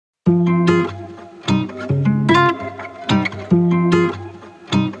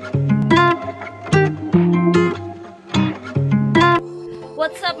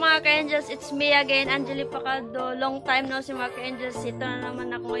it's me again, Angeli Pacaldo. Long time no si mga ka-angels. Ito na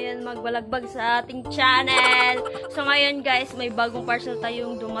naman ako ngayon magbalagbag sa ating channel. So ngayon guys, may bagong parcel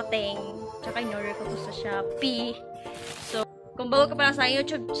tayong dumating. Tsaka in-order ko to sa Shopee. So, kung bago ka pa lang sa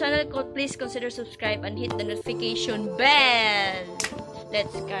YouTube channel ko, please consider subscribe and hit the notification bell.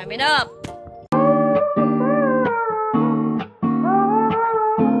 Let's come it up!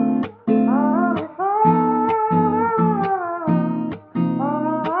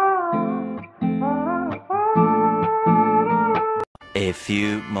 A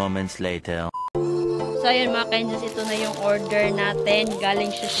few moments later. So, ayun mga ka-angels, ito na yung order natin.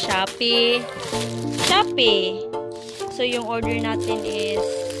 Galing sa Shopee. Shopee! So, yung order natin is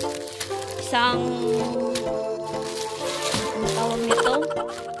isang... Anong tawag nito?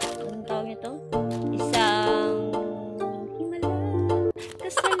 Anong tawag nito? Isang... Himala.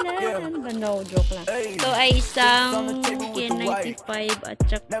 Kasalanan ba? No, joke lang. So, ay isang K95 at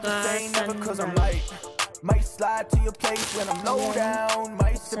saka SANDAL. Might slide to your place when I'm low down.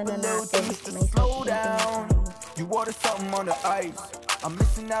 Might sip a little juice just to slow down. You ordered something on the ice. I'm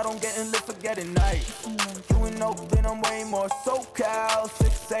missing out on getting lit for getting nice. You in Oakland, I'm way more SoCal.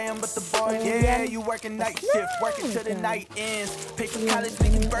 6 a.m. but the boy, yeah, you working night shift, working till the night ends. Pay for college,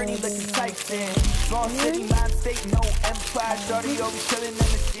 making Bernie looking Tyson. Small city, mind state, no empire. Shorty always killing the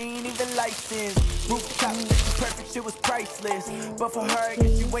machine, even license. Rooftop, perfect, shit was priceless. But for her, I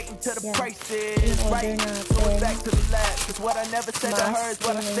guess you waiting till the price is right. So it's back to the lab, cause what I never said to her is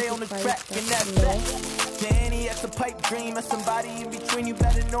what I say on the track, and that's that. Danny, that's a pipe dream, and somebody in between, you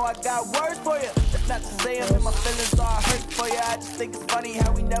better know I got words for you. That's not to say I'm in my feelings all hurt for you. I just think it's funny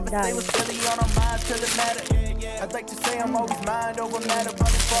how we never say what's really on our minds till it matter. I'd like to say I'm always mind over matter,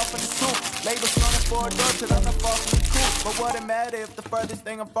 but it's far from the truth. Labels running for a door till I'm not far from the truth. But what it matter if the furthest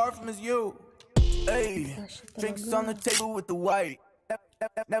thing I'm far from is you? Hey, drinks on the table with the white.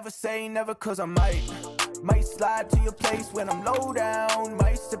 Never say never cause I might slide to your place when I'm low down.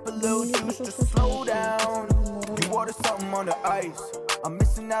 Might sip a little juice just to slow down. You ordered something on the ice. I'm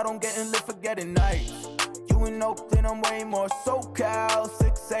missing out on getting lit for getting nice. You in Oakland, I'm way more SoCal.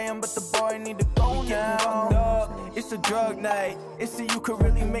 6 a.m. but the boy need to go now. It's a drug night. It's a you could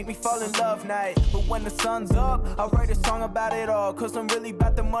really make me fall in love night. But when the sun's up, I'll write a song about it all. Cause I'm really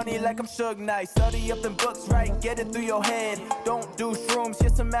about the money like I'm Suge Knight. Study up them books, right? Get it through your head. Don't do shrooms,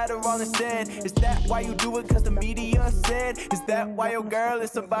 just a matter all instead. Is that why you do it? Cause the media said? Is that why your girl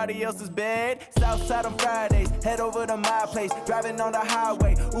is somebody else's bed? Southside on Fridays, head over to my place. Driving on the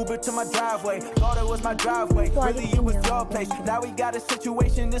highway, Uber to my driveway. Thought it was my driveway, really it was your place. Now we got a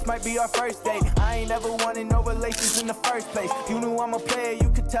situation, this might be our first date. I ain't never wanted no relations in the first place. You knew I'm a player, you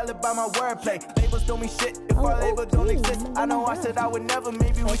could tell it by my wordplay. Labels don't mean shit if our label don't exist. I know I said I would never,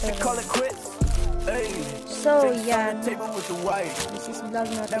 maybe we should call it quits. Hey, so yeah, table with the white. this is vlog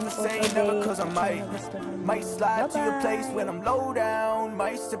natin Never for say today. never cause I might slide to your place when I'm low down.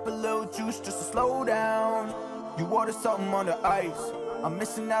 Might sip a little juice just to slow down. You ordered something on the ice. I'm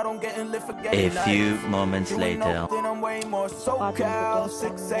missing out on getting lit for getting nice. A few moments later. Then I'm way more SoCal.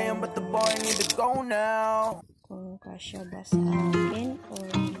 6 a.m. but the boy need to go now. Kung kasya ba sa akin or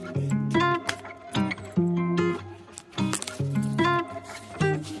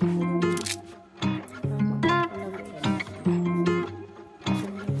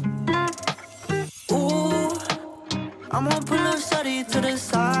I'm gonna pull up study to the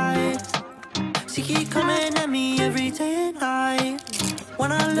side. She keep coming at me every day and night.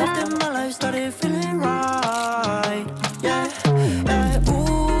 When I left him, my life started feeling right. Yeah, yeah,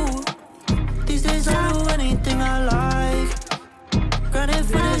 ooh. These days I do anything I like. Granted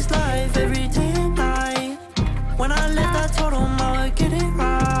for this life every day and night. When I left, I told him I would get it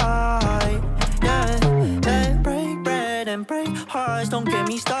right. Yeah, yeah, break bread and break hearts. Don't get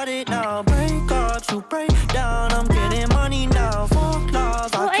me started now. Break up to break down. I'm getting money now. Fuck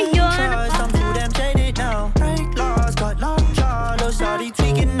laws, I can't trust. I'm too damn jaded now. Break laws, got locked jaw. Little shawty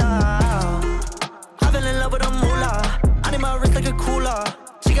tweaking now. I fell in love with a moolah. I need my wrist like a cooler.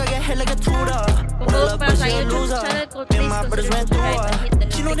 She got get hit like a tutor. kung bago pa lang sa YouTube channel ko, please consider subscribe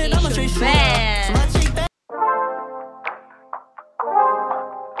and hit the notification bell.